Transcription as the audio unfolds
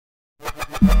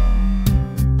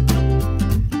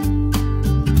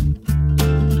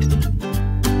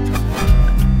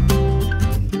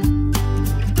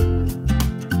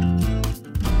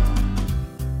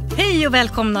och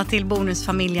välkomna till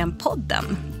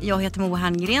Bonusfamiljen-podden. Jag heter Moa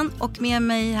Herngren och med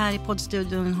mig här i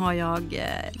poddstudion har jag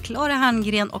Clara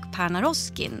Herngren och Perna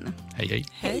Roskin. Hej, hej.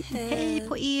 Hej, hej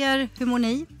på er. Hur mår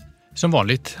ni? Som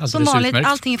vanligt, alldeles Som vanligt, utmärkt.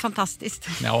 allting är fantastiskt.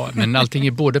 Ja, men allting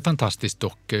är både fantastiskt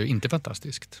och inte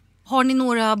fantastiskt. Har ni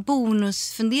några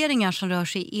bonusfunderingar som rör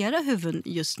sig i era huvuden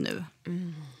just nu?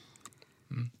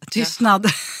 Tystnad.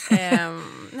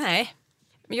 Nej,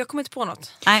 men jag kommer inte på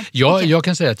något. Nej. Ja, okej. jag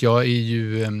kan säga att jag är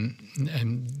ju,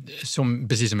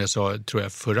 precis som jag sa tror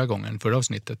jag förra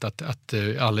avsnittet, att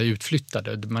alla är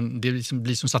utflyttade. Det liksom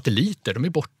blir som satelliter, de är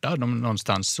borta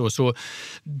någonstans. Så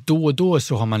då och då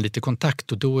så har man lite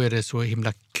kontakt och då är det så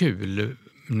himla kul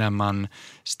när man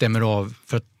stämmer av.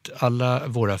 För att alla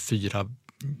våra 4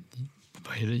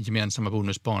 gemensamma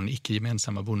bonusbarn,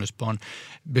 icke-gemensamma bonusbarn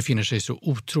befinner sig i så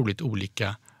otroligt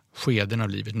olika skeden av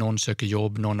livet. Någon söker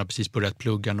jobb, någon har precis börjat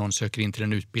plugga, någon söker in till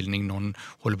en utbildning, någon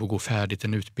håller på att gå färdigt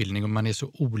en utbildning och man är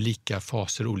så olika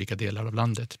faser, olika delar av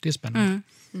landet. Det är spännande.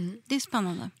 Det är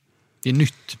spännande. Det är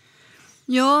nytt.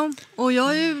 Ja, och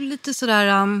jag är ju lite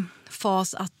sådär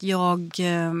fas att nu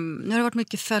har det varit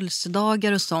mycket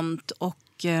födelsedagar och sånt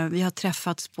och vi har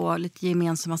träffats på lite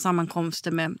gemensamma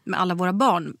sammankomster med alla våra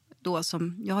barn. Då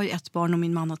jag har ju 1 barn och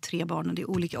min man har 3 barn och det är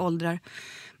olika åldrar.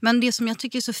 Men det som jag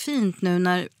tycker är så fint nu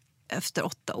när efter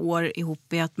 8 år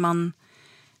ihop är att man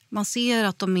ser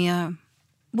att de är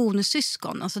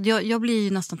bonussyskon. Alltså jag blir ju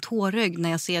nästan tårögd när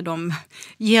jag ser dem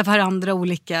ge varandra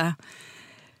olika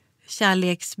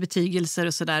kärleksbetygelser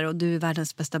och sådär. Och du är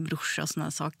världens bästa brorsa och såna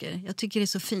här saker. Jag tycker det är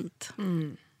så fint.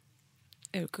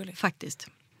 Urgulligt. Faktiskt.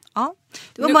 Ja,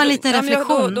 det var bara en liten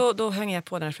reflektion. Då hänger jag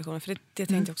på den reflektionen. För det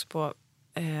tänkte jag också på.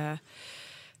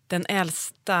 Den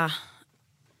äldsta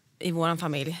i våran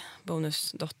familj,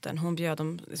 bonusdottern, hon bjöd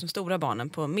de liksom stora barnen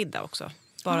på middag också.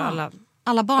 Bara alla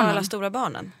barnen? Bara alla stora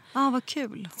barnen. Ja, vad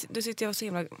kul. Då sitter jag så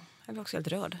himla, jag blir också helt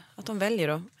rörd. Att de väljer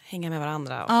att hänga med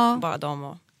varandra och bara dem.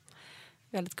 Och,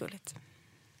 väldigt gulligt.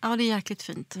 Ja, det är jäkligt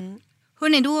fint.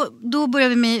 Hörrni, då börjar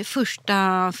vi med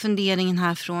första funderingen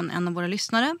här från en av våra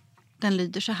lyssnare. Den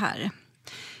lyder så här.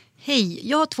 Hej,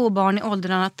 jag har 2 barn i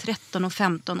åldrarna 13 och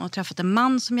 15 och har träffat en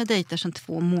man som jag dejtar sedan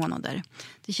 2 månader.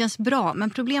 Det känns bra, men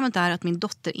problemet är att min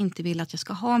dotter inte vill att jag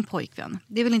ska ha en pojkvän.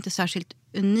 Det är väl inte särskilt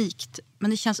unikt,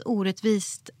 men det känns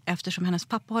orättvist eftersom hennes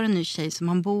pappa har en ny tjej som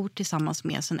han bor tillsammans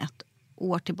med sedan 1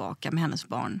 år tillbaka med hennes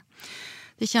barn.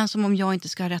 Det känns som om jag inte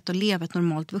ska ha rätt att leva ett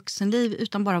normalt vuxenliv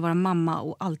utan bara vara mamma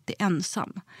och alltid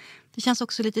ensam. Det känns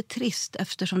också lite trist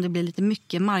eftersom det blir lite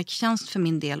mycket marktjänst för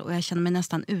min del och jag känner mig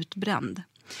nästan utbränd.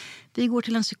 Vi går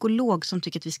till en psykolog som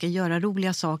tycker att vi ska göra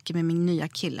roliga saker med min nya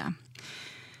kille.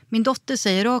 Min dotter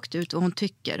säger rakt ut vad hon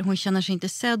tycker. Hon känner sig inte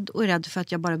sedd och är rädd för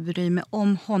att jag bara bryr mig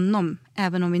om honom.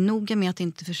 Även om vi är noga med att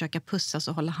inte försöka pussas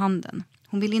och hålla handen.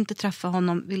 Hon vill inte träffa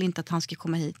honom, vill inte att han ska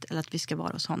komma hit eller att vi ska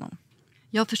vara hos honom.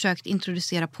 Jag har försökt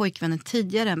introducera pojkvännen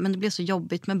tidigare men det blev så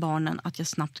jobbigt med barnen att jag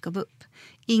snabbt gav upp.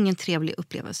 Ingen trevlig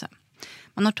upplevelse.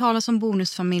 Man har talat om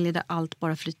bonusfamiljer där allt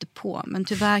bara flyter på. Men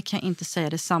tyvärr kan jag inte säga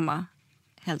detsamma.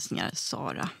 Hälsningar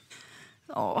Sara.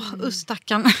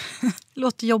 Stackarn.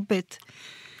 Låter jobbigt.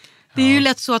 Det är ju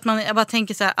lätt så att jag bara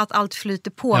tänker så här, att allt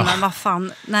flyter på. Men vad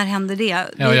fan, när händer det?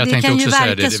 Det kan ju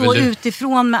verka så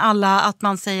utifrån med alla att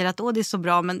man säger att det är så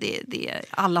bra. Men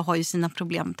alla har ju sina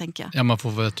problem, tänker jag. Ja, man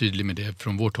får vara tydlig med det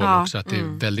från vårt håll också. Att det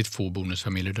är väldigt få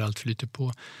bonusfamiljer där allt flyter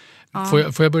på.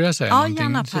 Får jag börja säga någonting?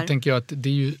 Gärna, så tänker jag att det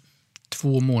är ju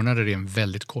 2 månader är en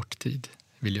väldigt kort tid.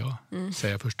 Vill jag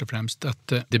säga först och främst.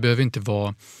 Att det behöver inte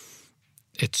vara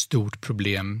ett stort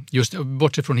problem. Just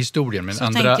bortsett från historien. Men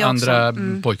andra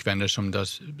pojkvänner som det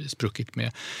har spruckit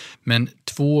med. Men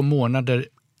 2 månader.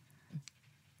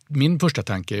 Min första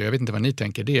tanke, jag vet inte vad ni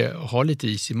tänker. Det är ha lite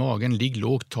is i magen. Ligg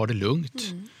lågt, ta det lugnt.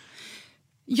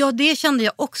 Ja, det kände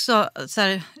jag också. Så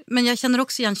här, men jag känner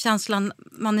också igen känslan.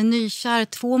 Man är nykär.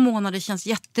 2 månader känns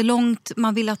jättelångt.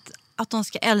 Man vill att de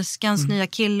ska älska ens nya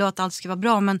kille och att allt ska vara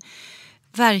bra. Men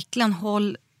verkligen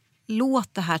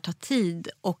låt det här ta tid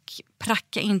och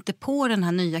pracka inte på den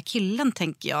här nya killen,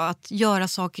 tänker jag. Att göra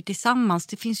saker tillsammans,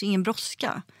 det finns ju ingen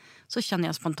brådska. Så känner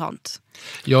jag spontant.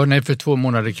 Ja, nej, för 2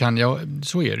 månader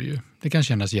så är det ju. Det kan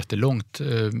kännas jättelångt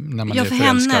när man är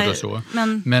förälskad och så.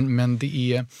 Men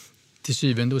det är till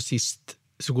syvende och sist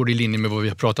så går det i linje med vad vi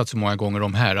har pratat så många gånger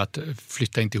om här. Att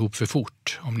flytta inte ihop för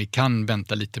fort. Om ni kan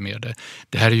vänta lite med det.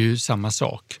 Det här är ju samma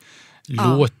sak.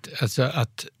 Alltså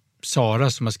att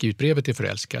Sara som har skrivit brevet är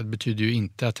förälskad betyder ju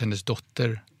inte att hennes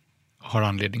dotter har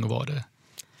anledning att vara det.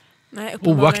 Nej,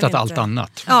 oaktat allt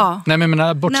annat. Ja. Nej,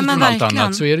 men bortsett från allt verkligen.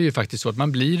 annat så är det ju faktiskt så att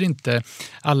man blir inte,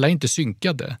 alla är inte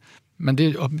synkade. Men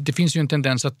det finns ju en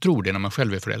tendens att tro det när man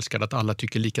själv är förälskad, att alla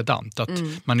tycker likadant. Att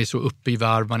man är så uppe i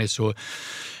varv, man är så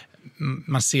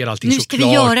man ser allting Nu så ska klart.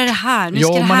 vi göra det här, nu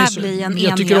ska det här bli en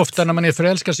Jag tycker enhet. ofta när man är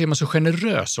förälskad så är man så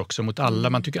generös också mot alla.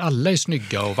 Man tycker alla är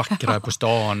snygga och vackra på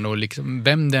stan och liksom,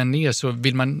 vem den är så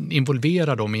vill man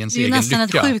involvera dem i ens egen lycka. Det är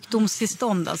nästan ett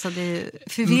sjukdomstillstånd, alltså det är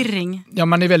förvirring. Ja,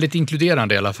 man är väldigt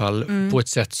inkluderande i alla fall på ett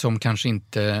sätt som kanske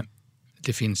inte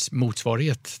det finns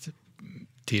motsvarighet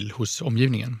till hos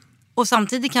omgivningen. Och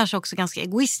samtidigt kanske också ganska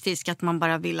egoistisk, att man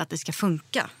bara vill att det ska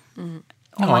funka.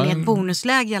 Om man är i ett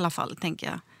bonusläge i alla fall, tänker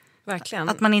jag. Verkligen.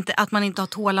 Att man inte har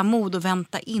tålamod att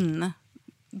vänta in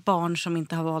barn som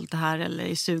inte har valt det här eller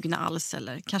är sugna alls.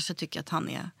 Eller kanske tycker att han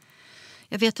är...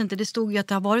 Jag vet inte, det stod ju att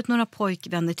det har varit några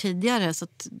pojkvänner tidigare så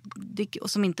att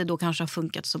och som inte då kanske har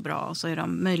funkat så bra. Och så är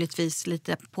de möjligtvis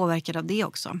lite påverkade av det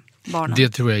också, barnen. Det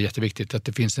tror jag är jätteviktigt, att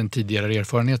det finns en tidigare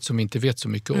erfarenhet som vi inte vet så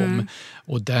mycket om.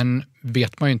 Och den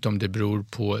vet man ju inte om det beror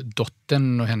på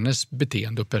dottern och hennes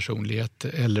beteende och personlighet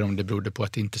eller om det berodde på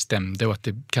att det inte stämde och att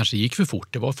det kanske gick för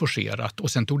fort, det var forcerat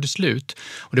och sen tog det slut.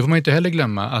 Och det får man inte heller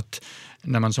glömma att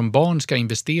när man som barn ska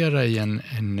investera i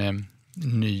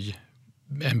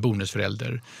en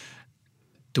bonusförälder,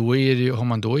 då har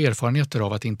man då erfarenheter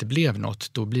av att det inte blev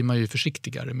något, då blir man ju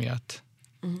försiktigare med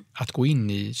att gå in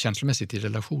i känslomässigt i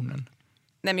relationen.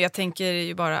 Nej, men jag tänker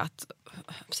ju bara att,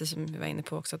 precis som vi var inne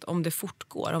på också, att om det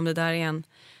fortgår, om det där är en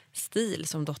stil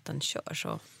som dottern kör,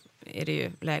 så är det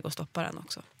ju läge att stoppa den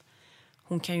också.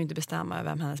 Hon kan ju inte bestämma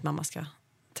vem hennes mamma ska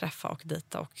träffa och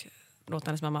dita och låta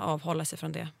hennes mamma avhålla sig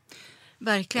från det.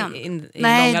 Verkligen. I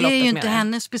Nej, långa det är ju loppet inte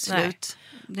hennes beslut.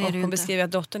 Det är och det ju hon inte. beskriver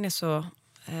att dottern är så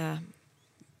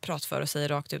pratför och säger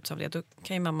rakt ut som det. Då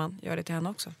kan ju mamman göra det till henne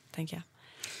också, tänker jag.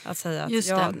 Att säga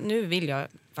att nu vill jag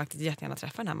faktiskt jättegärna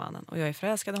träffa den här mannen. Och jag är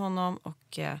förälskad i honom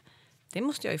och det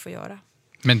måste jag ju få göra.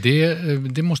 Men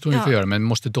det måste hon ju få göra, men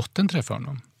måste dottern träffa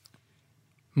honom?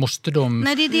 Måste de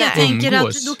Nej, det är det jag tänker,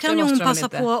 att då kan ju hon måste de passa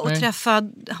inte. på att Nej. träffa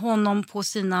honom på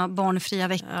sina barnfria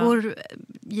veckor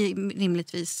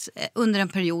rimligtvis under en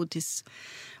period tills,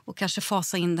 och kanske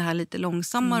fasa in det här lite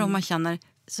långsammare om man känner,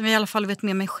 som jag i alla fall vet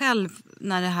med mig själv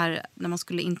när man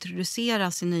skulle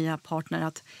introducera sin nya partner,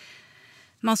 att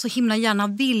man så himla gärna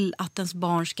vill att ens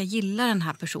barn ska gilla den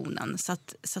här personen så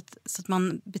att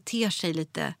man beter sig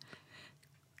lite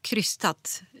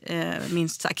krystat,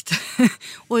 minst sagt.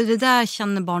 Och det där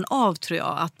känner barn av, tror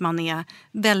jag, att man är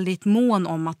väldigt mån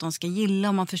om att de ska gilla,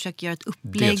 och man försöker göra ett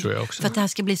upplägg Det tror jag också. för att det här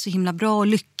ska bli så himla bra och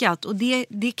lyckat. Och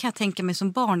det kan jag tänka mig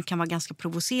som barn kan vara ganska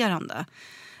provocerande.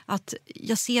 Att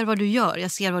jag ser vad du gör,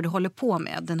 jag ser vad du håller på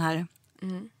med. Den här,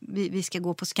 vi ska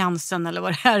gå på Skansen eller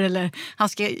vad det är, eller han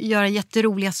ska göra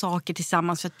jätteroliga saker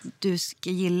tillsammans för att du ska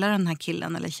gilla den här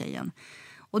killen eller tjejen.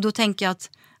 Och då tänker jag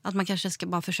att man kanske ska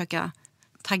bara försöka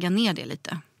tagga ner det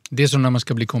lite. Det är som när man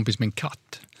ska bli kompis med en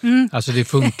katt. Alltså det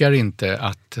funkar inte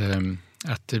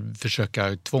att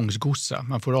försöka tvångsgossa.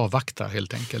 Man får avvakta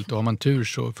helt enkelt. Och har man tur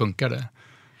så funkar det.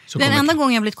 Den enda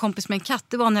gången jag blivit kompis med en katt,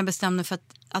 det var när jag bestämde för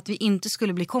att vi inte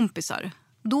skulle bli kompisar.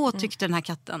 Då tyckte den här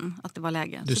katten att det var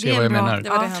läge. Du så ser det är vad jag bra. menar. Det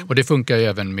var det. Och det funkar ju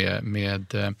även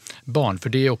med barn. För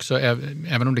det är också,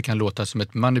 även om det kan låta som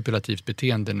ett manipulativt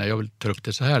beteende när jag tar upp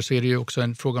det så här, så är det ju också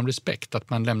en fråga om respekt. Att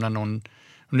man lämnar någon,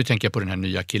 och nu tänker jag på den här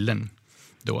nya killen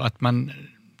då, att man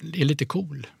är lite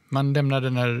cool. Man lämnar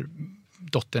den här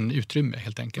dottern utrymme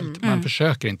helt enkelt. Man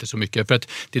försöker inte så mycket. För att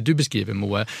det du beskriver,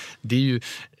 Moa, det är ju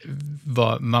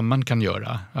vad mamman kan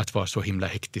göra. Att vara så himla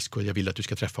hektisk och jag vill att du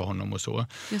ska träffa honom och så.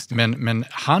 Men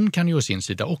han kan ju å sin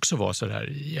sida också vara så där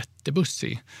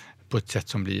jättebussig på ett sätt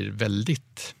som blir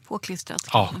väldigt... Påklistrat.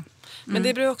 Ja. Men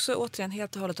det beror också återigen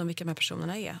helt och hållet om vilka de här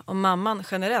personerna är. Om mamman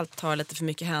generellt tar lite för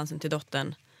mycket hänsyn till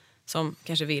dottern som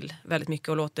kanske vill väldigt mycket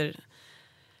och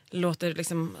låter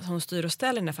liksom, hon styr och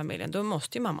ställer i den här familjen, då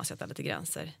måste ju mamma sätta lite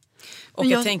gränser. Och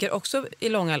jag tänker också i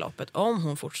långa loppet, om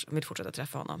hon vill fortsätta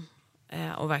träffa honom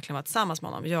och verkligen vara tillsammans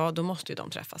med honom, ja då måste ju de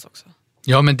träffas också.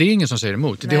 Ja, men det är ingen som säger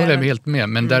emot. Det håller jag helt med.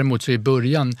 Men däremot så i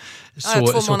början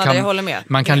så månader, jag håller med.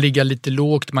 Man kan ligga lite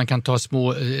lågt, man kan ta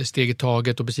små steg i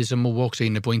taget och precis som Moa också är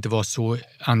inne på, inte vara så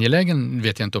angelägen,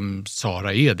 vet jag inte om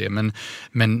Sara är det.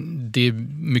 Men det är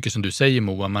mycket som du säger,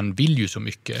 Moa, man vill ju så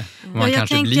mycket. Man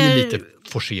kanske blir lite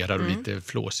forcerad och lite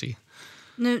flåsig.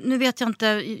 Nu vet jag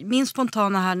inte, min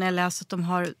spontana här när jag läser att de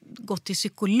har gått till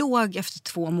psykolog efter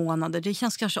 2 månader, det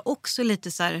känns kanske också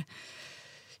lite så här...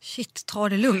 Shit, ta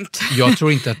det lugnt. Jag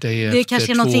tror inte att det är efter kanske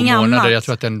 2 någonting månader. annat. Jag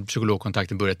tror att den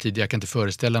psykologkontakten börjar tidigare. Jag kan inte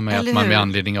föreställa mig att man med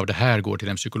anledning av det här går till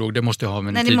en psykolog. Det måste ha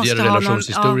med den tidigare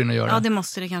relationshistorien att göra. Ja, det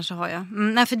måste det kanske ha, ja.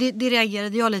 Nej, för det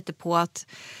reagerade jag lite på. Att,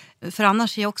 för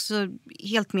annars är jag också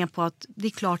helt med på att det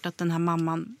är klart att den här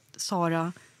mamman,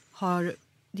 Sara,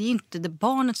 det är inte det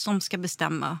barnet som ska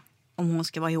bestämma om hon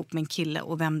ska vara ihop med en kille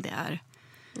och vem det är.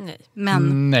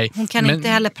 Men hon kan inte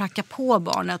heller pracka på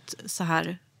barnet så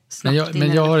här snabbt.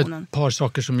 Men jag har ett par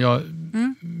saker som jag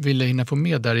ville hinna få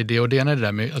med där i det. Och det ena är det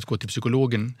där med att gå till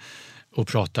psykologen och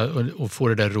prata och få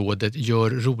det där rådet. Gör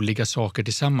roliga saker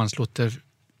tillsammans. Låt det,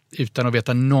 utan att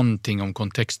veta någonting om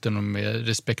kontexten och med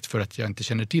respekt för att jag inte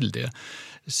känner till det,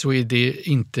 så är det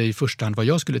inte i första hand vad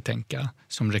jag skulle tänka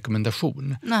som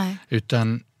rekommendation. Nej.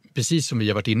 Utan precis som vi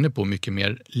har varit inne på, mycket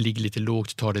mer ligg lite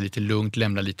lågt, ta det lite lugnt,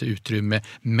 lämna lite utrymme,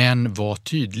 men var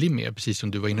tydlig med, precis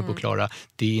som du var inne på Klara,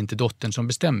 det är inte dottern som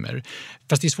bestämmer.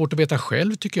 Fast det är svårt att veta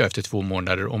själv tycker jag efter 2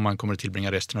 månader om man kommer att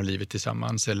tillbringa resten av livet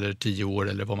tillsammans eller 10 år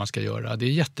eller vad man ska göra. Det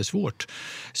är jättesvårt.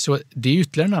 Så det är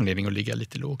ytterligare en anledning att ligga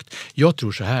lite lågt. Jag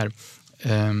tror så här,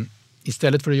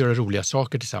 istället för att göra roliga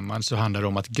saker tillsammans så handlar det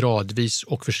om att gradvis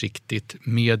och försiktigt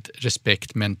med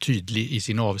respekt men tydlig i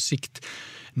sin avsikt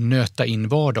nöta in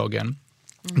vardagen.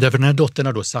 Därför den här dottern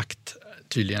har då sagt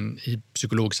tydligen i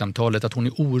psykologsamtalet att hon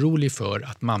är orolig för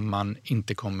att mamman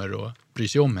inte kommer att bry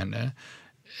sig om henne.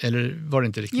 Eller var det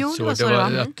inte riktigt så? Jo, det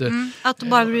var att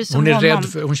bara bry sig om honom.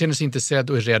 Hon känner sig inte sedd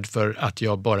och är rädd för att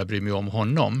jag bara bryr mig om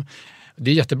honom.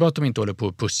 Det är jättebra att de inte håller på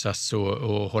att pussas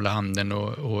och hålla handen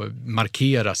och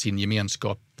markera sin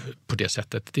gemenskap på det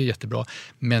sättet. Det är jättebra.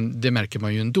 Men det märker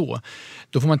man ju ändå.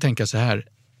 Då får man tänka så här.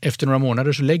 Efter några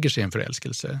månader så lägger sig en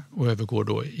förälskelse och övergår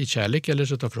då i kärlek eller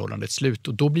så tar förhållandet slut.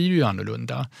 Och då blir det ju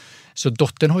annorlunda. Så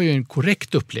dottern har ju en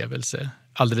korrekt upplevelse.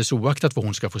 Alldeles oaktat vad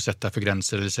hon ska få sätta för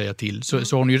gränser eller säga till. Så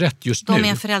har hon ju rätt just nu. De är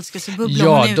en förälskelsebubbla,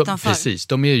 hon är utanför. Precis,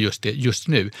 de är just det just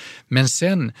nu. Men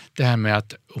sen det här med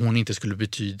att hon inte skulle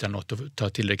betyda något och ta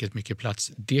tillräckligt mycket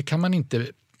plats. Det kan man inte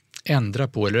ändra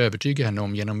på eller övertyga henne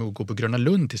om genom att gå på Gröna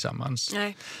Lund tillsammans.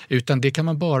 Nej. Utan det kan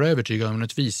man bara övertyga om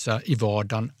att visa i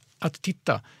vardagen att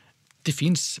titta, det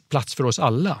finns plats för oss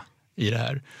alla i det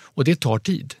här. Och det tar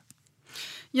tid.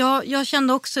 Ja, jag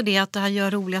kände också det att det här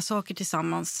gör roliga saker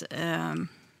tillsammans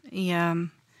är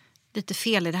lite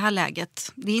fel i det här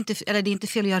läget. Det är inte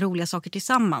fel att göra roliga saker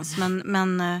tillsammans,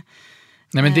 men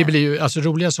Nej, men det blir ju alltså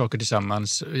roliga saker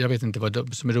tillsammans. Jag vet inte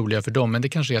vad som är roliga för dem, men det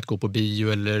kanske är att gå på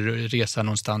bio eller resa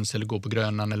någonstans eller gå på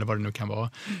Grönan eller vad det nu kan vara.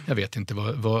 Jag vet inte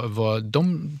vad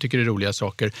de tycker är roliga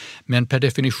saker. Men per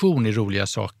definition är roliga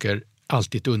saker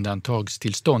alltid ett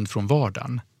undantagstillstånd från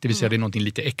vardagen. Det vill säga det är någonting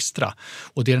lite extra.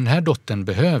 Och det den här dottern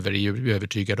behöver är ju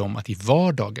övertygad om att i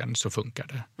vardagen så funkar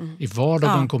det. I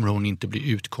vardagen kommer hon inte bli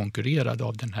utkonkurrerad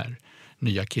av den här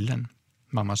nya killen.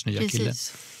 Mammas nya kille.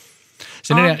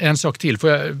 Sen är det en sak till, får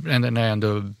jag, när jag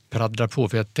ändå praddrar på,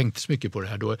 för jag tänkte så mycket på det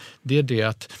här då. Det är det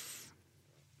att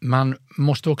man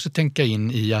måste också tänka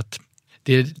in i att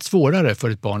det är svårare för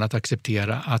ett barn att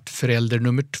acceptera att förälder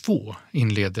nummer 2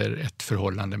 inleder ett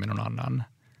förhållande med någon annan.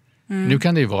 Nu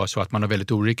kan det ju vara så att man har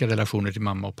väldigt olika relationer till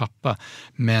mamma och pappa.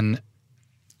 Men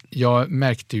jag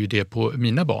märkte ju det på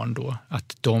mina barn då.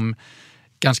 Att de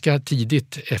ganska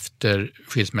tidigt efter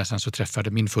skilsmässan så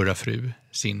träffade min förra fru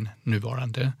sin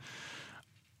nuvarande.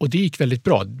 Och det gick väldigt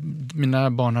bra.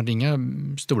 Mina barn hade inga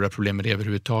stora problem med det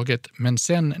överhuvudtaget. Men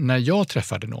sen när jag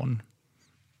träffade någon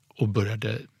och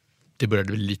det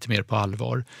började lite mer på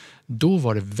allvar, då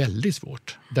var det väldigt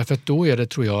svårt. Därför att då är det,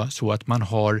 tror jag, så att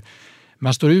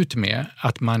man står ut med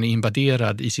att man är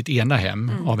invaderad i sitt ena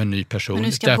hem av en ny person.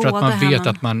 Därför att man vet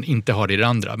att man inte har det i det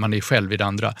andra. Man är själv i det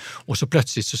andra. Och så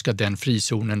plötsligt så ska den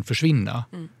frizonen försvinna.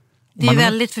 Det är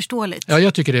väldigt förståeligt. Ja,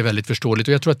 jag tycker det är väldigt förståeligt.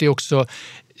 Och jag tror att det också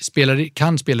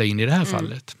kan spela in i det här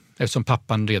fallet. Eftersom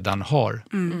pappan redan har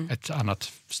ett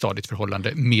annat stadigt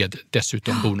förhållande med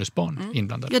dessutom bonusbarn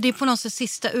inblandade. Ja, det är på något sätt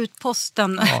sista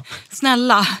utposten. Ja.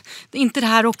 Snälla, inte det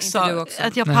här också.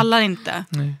 Att jag pallar inte.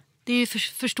 Nej. Det är ju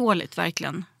förståeligt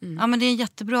verkligen. Ja, men det är en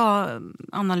jättebra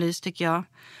analys tycker jag.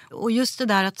 Och just det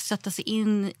där att sätta sig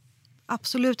in,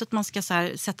 absolut att man ska så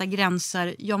här, sätta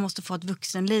gränser. Jag måste få ett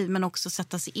vuxenliv, men också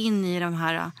sätta sig in i de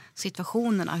här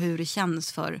situationerna. Hur det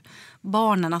känns för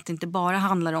barnen. Att det inte bara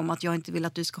handlar om att jag inte vill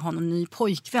att du ska ha någon ny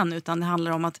pojkvän. Utan det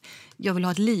handlar om att jag vill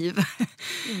ha ett liv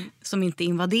som inte är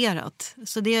invaderat.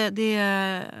 Så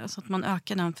så att man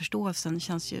ökar den förståelsen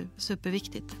känns ju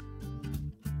superviktigt.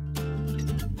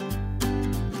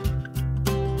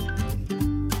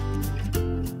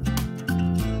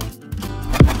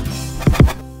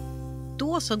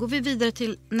 Då så går vi vidare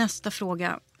till nästa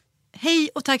fråga. Hej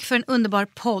och tack för en underbar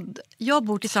podd. Jag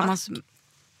bor tillsammans...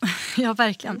 Ja,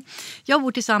 verkligen. Jag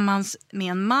bor tillsammans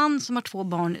med en man som har 2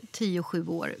 barn, 10 och 7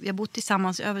 år. Vi har bott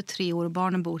tillsammans i över 3 år och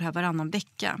barnen bor här varannan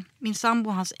vecka. Min sambo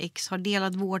och hans ex har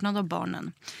delad vårdnad av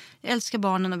barnen. Jag älskar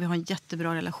barnen och vi har en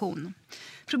jättebra relation.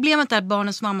 Problemet är att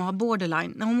barnens mamma har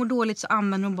borderline. När hon mår dåligt så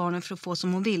använder hon barnen för att få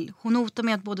som hon vill. Hon hotar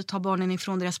med att både ta barnen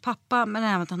ifrån deras pappa men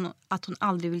även att hon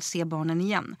aldrig vill se barnen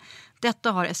igen.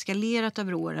 Detta har eskalerat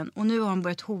över åren och nu har hon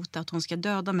börjat hota att hon ska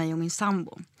döda mig och min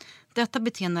sambo. Detta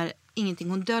beteende är ingenting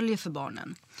hon döljer för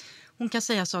barnen. Hon kan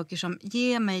säga saker som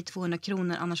ge mig 200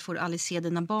 kronor annars får du aldrig se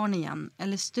dina barn igen.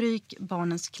 Eller stryk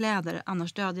barnens kläder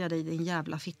annars dödar jag dig din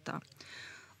jävla fitta.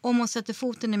 Om hon sätter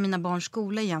foten i mina barns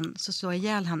skola igen så slår jag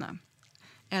ihjäl henne.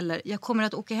 Eller jag kommer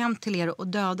att åka hem till er och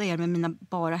döda er med mina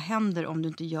bara händer om du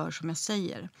inte gör som jag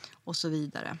säger. Och så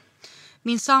vidare.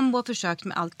 Min sambo har försökt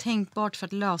med allt tänkbart för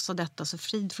att lösa detta så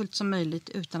fridfullt som möjligt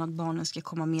utan att barnen ska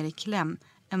komma mer i kläm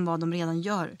än vad de redan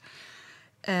gör.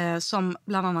 Som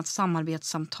bland annat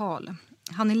samarbetssamtal.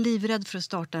 Han är livrädd för att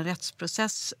starta en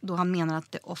rättsprocess då han menar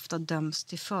att det ofta döms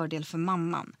till fördel för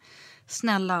mamman.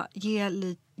 Snälla,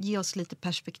 ge oss lite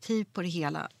perspektiv på det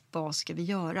hela. Vad ska vi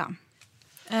göra?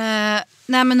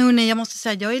 Nej men hörni, jag måste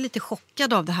säga att jag är lite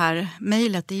chockad av det här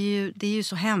mejlet. Det är ju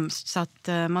så hemskt så att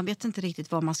man vet inte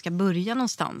riktigt var man ska börja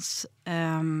någonstans.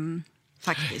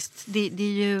 Faktiskt. Det är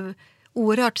ju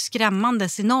oerhört skrämmande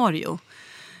scenario.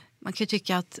 Man kan ju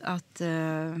tycka att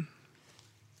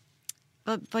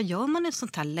vad gör man i ett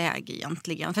sånt här läge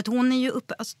egentligen? För att hon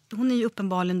är ju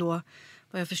uppenbarligen då,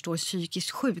 vad jag förstår,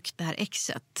 psykiskt sjuk, det här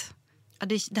exet.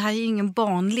 Det här är ju ingen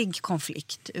vanlig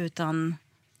konflikt utan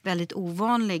väldigt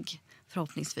ovanlig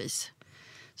förhoppningsvis.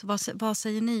 Så vad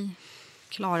säger ni?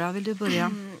 Klara, vill du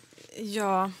börja?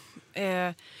 Ja,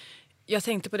 jag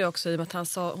tänkte på det också i och med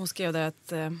att hon skrev där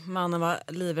att mannen var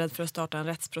livrädd för att starta en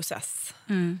rättsprocess.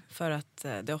 För att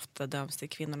det ofta döms till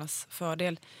kvinnornas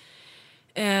fördel.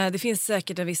 Det finns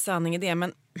säkert en viss sanning i det,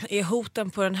 men är hoten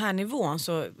på den här nivån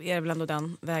så är det väl ändå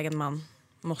den vägen man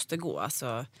måste gå.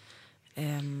 Alltså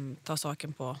ta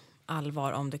saken på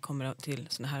allvar om det kommer till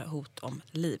såna här hot om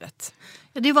livet.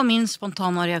 Ja, det var min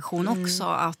spontana reaktion också,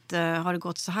 att har det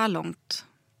gått så här långt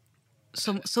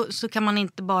så kan man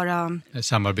inte bara...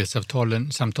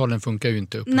 Samtalen funkar ju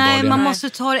inte uppenbarligen. Nej, man måste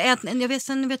ta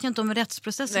sen vet jag inte om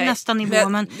rättsprocessen nästa nivå,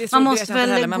 men man måste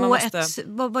väl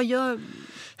gå vad gör...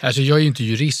 Alltså jag är ju inte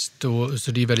jurist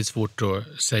så det är väldigt svårt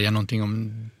att säga någonting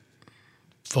om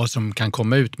vad som kan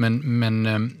komma ut,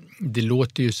 men det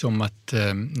låter ju som att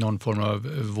någon form av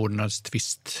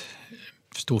vårdnadstvist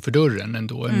står för dörren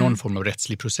ändå, någon form av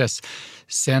rättslig process.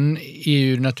 Sen är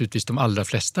ju naturligtvis de allra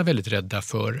flesta väldigt rädda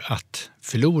för att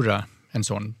förlora en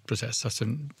sån process. Alltså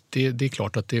det är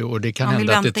klart att det kan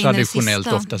hända att det traditionellt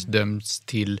oftast döms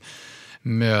till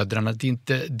mödrarna. Det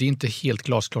är inte helt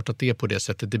glasklart att det är på det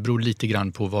sättet. Det beror lite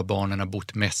grann på var barnen har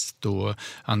bott mest och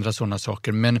andra sådana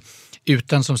saker. Men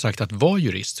utan som sagt att vara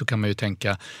jurist så kan man ju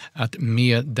tänka att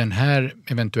med den här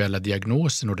eventuella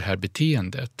diagnosen och det här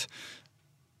beteendet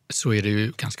så är det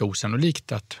ju ganska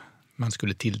osannolikt att man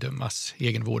skulle tilldömas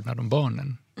egenvårdnad om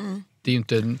barnen. Det är ju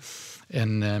inte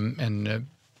en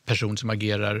person som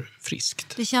agerar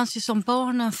friskt. Det känns ju som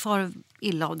barnen får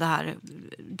illa av det här.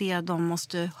 Det de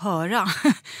måste höra.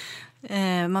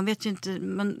 Man vet ju inte,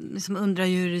 man liksom undrar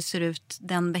ju hur det ser ut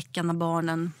den veckan när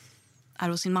barnen är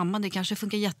hos sin mamma. Det kanske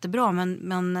funkar jättebra,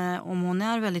 men om hon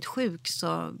är väldigt sjuk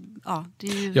så... Ja, det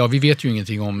är ju... Ja, vi vet ju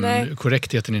ingenting om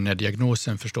korrektheten i den här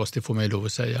diagnosen förstås, det får man ju lov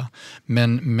att säga.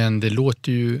 Men det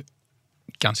låter ju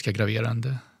ganska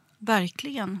graverande.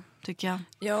 Verkligen, tycker jag.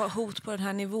 Ja, hot på den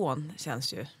här nivån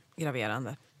känns ju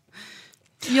graverande.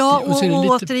 Ja, och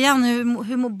återigen,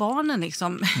 hur mår barnen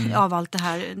liksom av allt det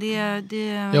här?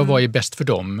 Ja, vad är bäst för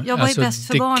dem? Ja, vad är bäst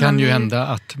för barnen? Det kan ju hända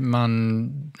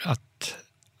att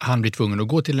han blir tvungen att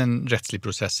gå till en rättslig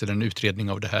process eller en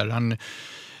utredning av det här.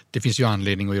 Det finns ju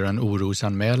anledning att göra en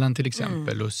orosanmälan till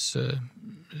exempel hos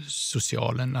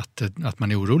socialen, att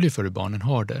man är orolig för hur barnen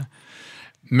har det.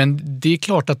 Men det är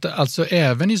klart att alltså,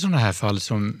 även i sådana här fall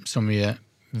som är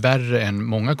värre än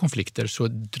många konflikter så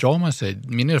drar man sig,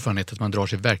 min erfarenhet är att man drar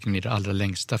sig verkligen i det allra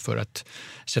längsta för att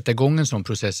sätta igång en sån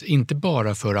process. Inte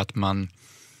bara för att man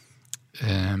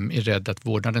är rädd att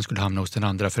vårdnaden skulle hamna hos den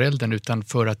andra föräldern utan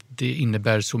för att det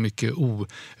innebär så mycket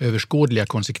oöverskådliga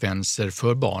konsekvenser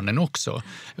för barnen också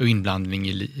och inblandning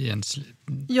i ens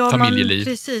familjeliv.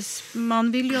 Precis.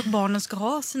 Man vill ju att barnen ska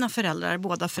ha sina föräldrar,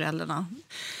 båda föräldrarna.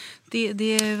 Det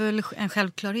är väl en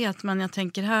självklarhet, men jag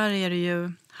tänker här är det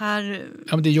ju... Ja,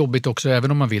 men det är jobbigt också,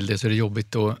 även om man vill det så är det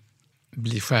jobbigt att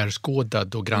bli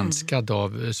skärskådad och granskad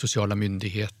av sociala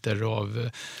myndigheter och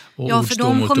ord för står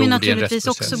de mot kommer ord naturligtvis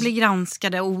också bli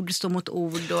granskade, ord står mot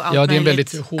ord och allt. Ja, det är en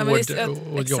möjligt. väldigt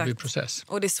hård och jobbig process.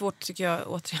 Och det är svårt tycker jag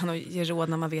återigen att ge råd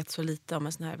när man vet så lite om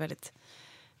en sån här väldigt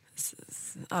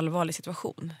allvarlig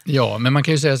situation. Ja, men man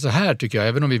kan ju säga så här tycker jag,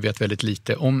 även om vi vet väldigt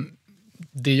lite om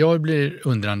det jag blir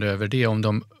undrande över det är om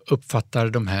de uppfattar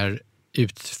de här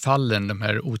utfallen, de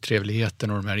här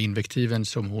otrevligheten och de här invektiven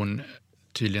som hon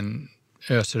tydligen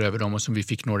öser över dem och som vi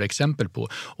fick några exempel på,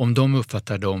 om de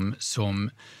uppfattar dem som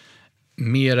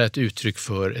mer ett uttryck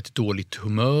för ett dåligt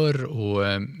humör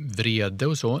och vrede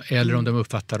och så, eller om de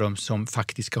uppfattar dem som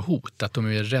faktiska hot, att de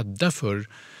är rädda för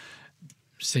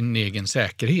sin egen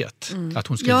säkerhet. Att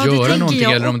hon ska göra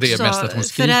någonting eller om det är mest att hon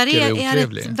skriker och är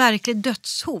otrevlig. Är det ett verkligt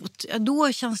dödshot,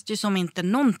 då känns det ju som inte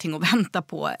någonting att vänta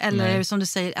på. Eller som du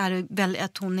säger, är det väl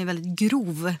att hon är väldigt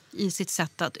grov i sitt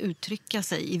sätt att uttrycka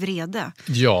sig i vrede.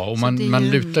 Ja, och man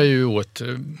lutar ju åt,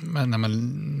 när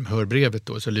man hör brevet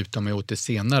då, så lutar man åt det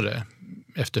senare.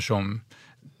 Eftersom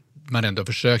man ändå har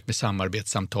försökt med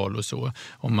samarbetssamtal och så.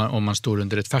 Om man står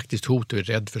under ett faktiskt hot och är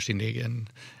rädd för sin egen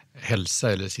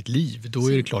hälsa eller sitt liv,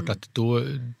 då är det klart att då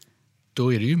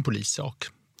är det ju en polissak.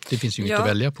 Det finns ju inget att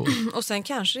välja på. Och sen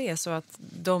kanske det är så att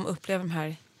de upplever de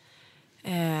här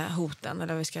hoten,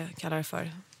 eller vad vi ska kalla det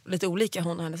för, lite olika,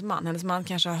 hon och hennes man. Hennes man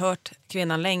kanske har hört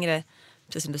kvinnan längre,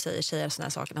 precis som du säger såna här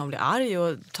saker, när hon blir arg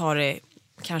och tar det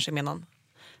kanske med någon,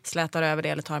 slätar över det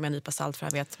eller tar med en nypa salt för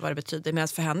att han vet vad det betyder. Medan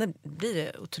för henne blir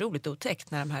det otroligt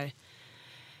otäckt när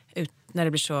när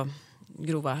det blir så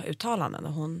grova uttalanden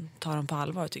och hon tar dem på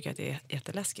allvar och tycker att det är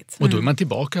jätteläskigt. Och då är man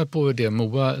tillbaka på det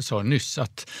Moa sa nyss,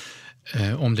 att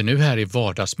om det nu här är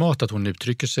vardagsmat, att hon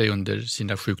uttrycker sig under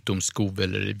sina sjukdomsskov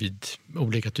eller vid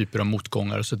olika typer av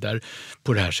motgångar och så där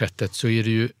på det här sättet, så är det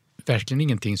ju verkligen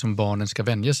ingenting som barnen ska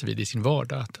vänja sig vid i sin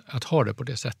vardag, att ha det på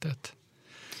det sättet.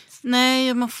 Nej,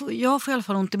 jag får i alla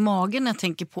fall ont i magen när jag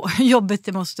tänker på hur jobbigt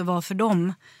det måste vara för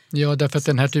dem. Ja, därför att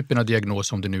den här typen av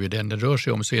diagnos, om det nu är den rör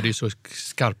sig om, så är det ju så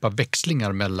skarpa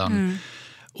växlingar mellan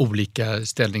olika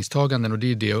ställningstaganden. Och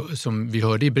det är det som vi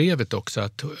hörde i brevet också,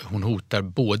 att hon hotar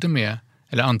både med,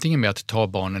 eller antingen med att ta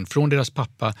barnen från deras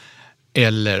pappa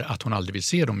eller att hon aldrig vill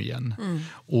se dem igen.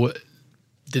 Och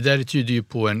det där tyder ju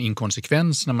på en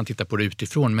inkonsekvens när man tittar på det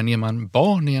utifrån. Men är man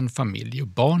barn i en familj och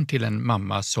barn till en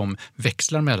mamma som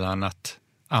växlar mellan att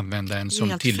använda en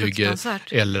som tillhygge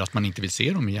eller att man inte vill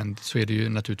se dem igen, så är det ju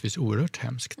naturligtvis oerhört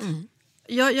hemskt.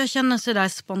 Jag känner så där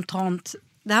spontant,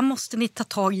 det här måste ni ta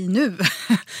tag i nu.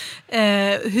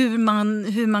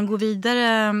 hur man går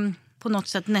vidare på något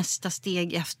sätt, nästa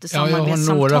steg efter samarbetssamtal.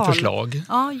 Jag har några förslag.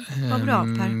 Ja, vad bra,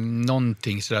 Per.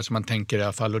 Någonting sådär som man tänker i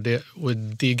alla fall. Och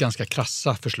det är ganska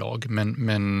krassa förslag,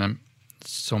 men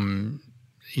som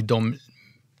i de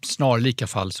snarlika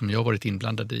fall som jag har varit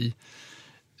inblandad i.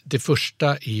 Det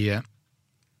första är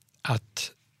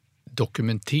att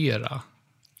dokumentera.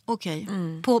 Okej.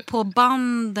 På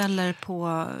band eller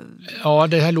på... Ja,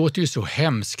 det här låter ju så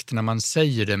hemskt när man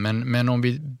säger det, men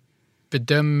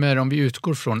om vi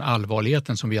utgår från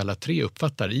allvarligheten som vi alla tre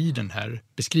uppfattar i den här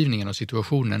beskrivningen av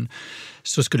situationen,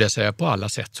 så skulle jag säga på alla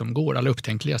sätt som går, alla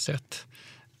upptänkliga sätt.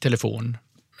 Telefon,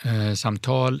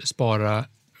 samtal, spara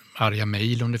arga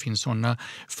mejl om det finns sådana,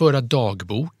 föra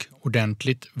dagbok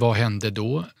ordentligt. Vad hände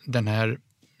då den här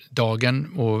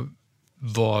dagen och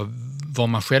vad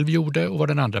man själv gjorde och vad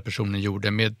den andra personen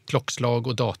gjorde med klockslag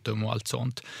och datum och allt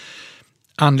sånt.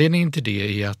 Anledningen till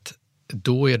det är att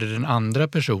då är det den andra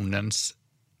personens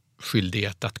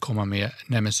skyldighet att komma med,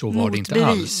 nej men så var det inte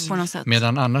alls. På något sätt.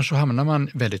 Medan annars så hamnar man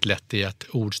väldigt lätt i att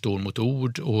ord står mot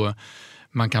ord och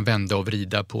man kan vända och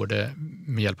vrida på det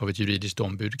med hjälp av ett juridiskt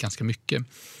ombud ganska mycket.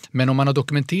 Men om man har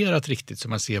dokumenterat riktigt så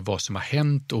man ser vad som har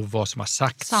hänt och vad som har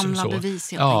sagts. Samla så,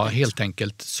 bevis helt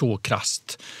enkelt så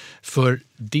krasst. För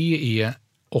det är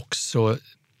också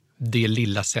det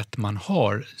lilla sätt man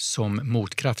har som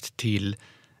motkraft till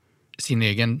sin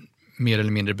egen mer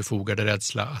eller mindre befogade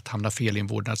rädsla att hamna fel i en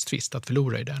vårdnadstvist, att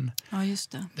förlora i den. Ja,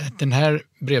 just det. Den här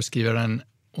brevskrivaren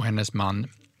och hennes man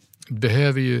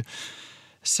behöver ju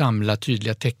samla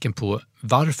tydliga tecken på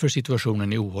varför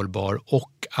situationen är ohållbar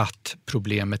och att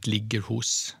problemet ligger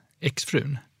hos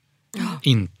exfrun. Ja.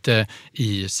 Inte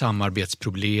i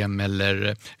samarbetsproblem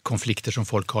eller konflikter som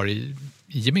folk har i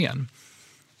gemen.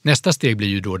 Nästa steg blir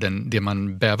ju då det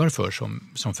man bävar för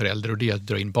som förälder, och det är att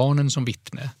dra in barnen som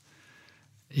vittne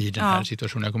i den här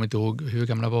situationen. Jag kommer inte ihåg hur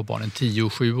gamla var barnen, 10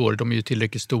 och 7 år. De är ju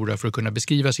tillräckligt stora för att kunna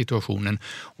beskriva situationen,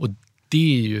 och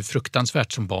det är ju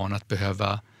fruktansvärt som barn att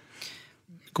behöva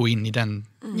gå in i den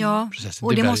processen.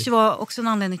 Och det måste ju vara också en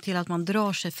anledning till att man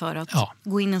drar sig för att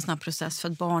gå in i en sån här process, för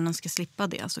att barnen ska slippa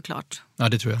det, såklart. Ja,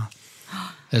 det tror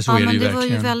jag. Så är det ju verkligen. Var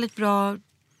ju väldigt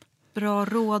bra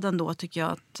råd ändå, tycker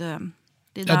jag. Att,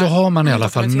 då har man i alla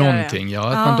fall någonting.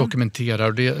 Att man dokumenterar.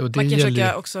 Och det man kan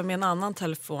försöka också med en annan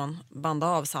telefon banda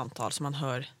av samtal så man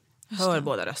hör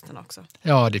båda rösterna också.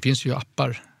 Ja, det finns ju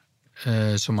appar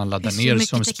som man laddar Det är så ner mycket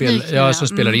som, teknik nu, som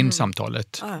spelar in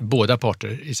samtalet. Ja. Båda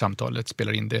parter i samtalet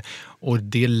spelar in det. Och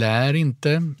det lär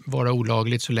inte vara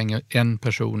olagligt så länge en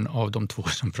person av de två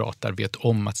som pratar vet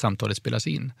om att samtalet spelas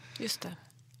in. Just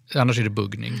det. Annars är det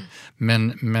buggning.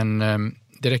 Men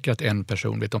det räcker att en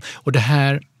person vet om. Och det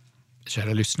här,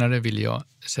 kära lyssnare, vill jag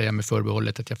säga med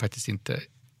förbehållet att jag faktiskt inte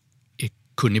är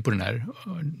kunnig på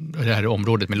det här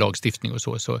området med lagstiftning och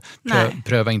så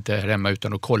pröva inte här hemma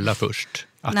utan att kolla först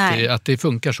att det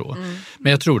funkar så.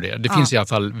 Men jag tror det. Det finns i alla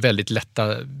fall väldigt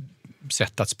lätta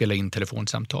sätt att spela in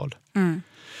telefonsamtal.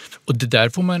 Och det där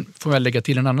får man lägga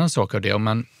till en annan sak av det. Om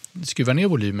man skruvar ner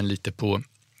volymen lite på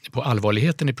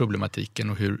allvarligheten i problematiken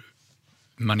och hur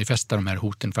manifesta de här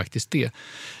hoten faktiskt är,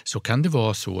 så kan det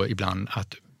vara så ibland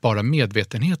att bara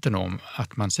medvetenheten om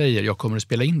att man säger jag kommer att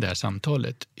spela in det här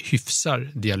samtalet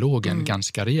hyfsar dialogen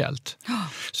ganska rejält.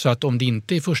 Så att om det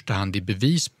inte i första hand är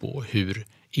bevis på hur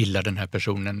illa den här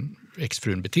personen,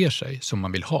 exfrun, beter sig som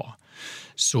man vill ha,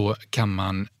 så kan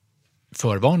man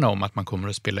förvarna om att man kommer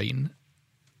att spela in,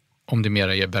 om det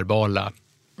mera är verbala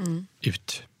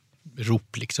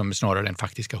utrop liksom, snarare än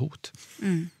faktiska hot.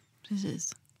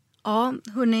 Precis. Ja,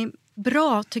 hörni,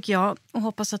 bra tycker jag och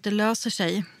hoppas att det löser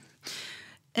sig.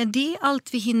 Det är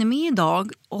allt vi hinner med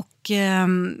idag och...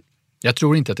 Jag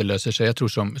tror inte att det löser sig. Jag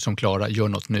tror som Klara, gör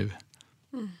något nu.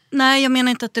 Nej, jag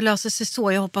menar inte att det löser sig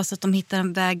så. Jag hoppas att de hittar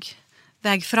en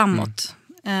väg framåt.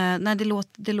 Nej,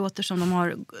 det låter som de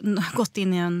har gått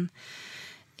in i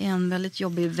en väldigt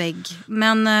jobbig vägg.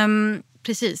 Men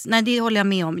precis, nej, det håller jag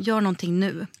med om. Gör någonting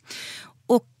nu.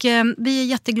 Och vi är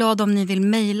jätteglada om ni vill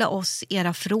mejla oss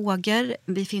era frågor.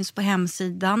 Vi finns på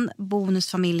hemsidan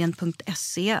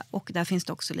bonusfamiljen.se och där finns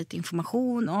det också lite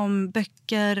information om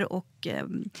böcker och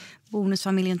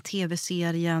Bonusfamiljen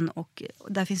tv-serien. Och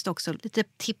där finns det också lite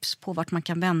tips på vart man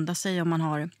kan vända sig om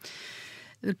man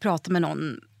vill prata med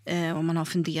någon, om man har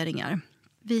funderingar.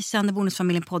 Vi sänder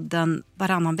Bonusfamiljen-podden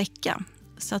varannan vecka.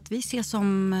 Så att vi ses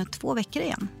om 2 veckor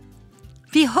igen.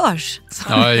 Vi hörs!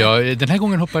 Ja, den här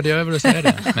gången hoppade jag över att säga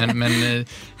det. Men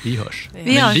vi hörs.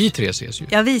 Vi 3 ses ju.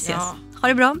 Ja, vi ses. Ja. Ha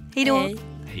det bra. Hej då! Hej.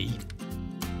 Hej.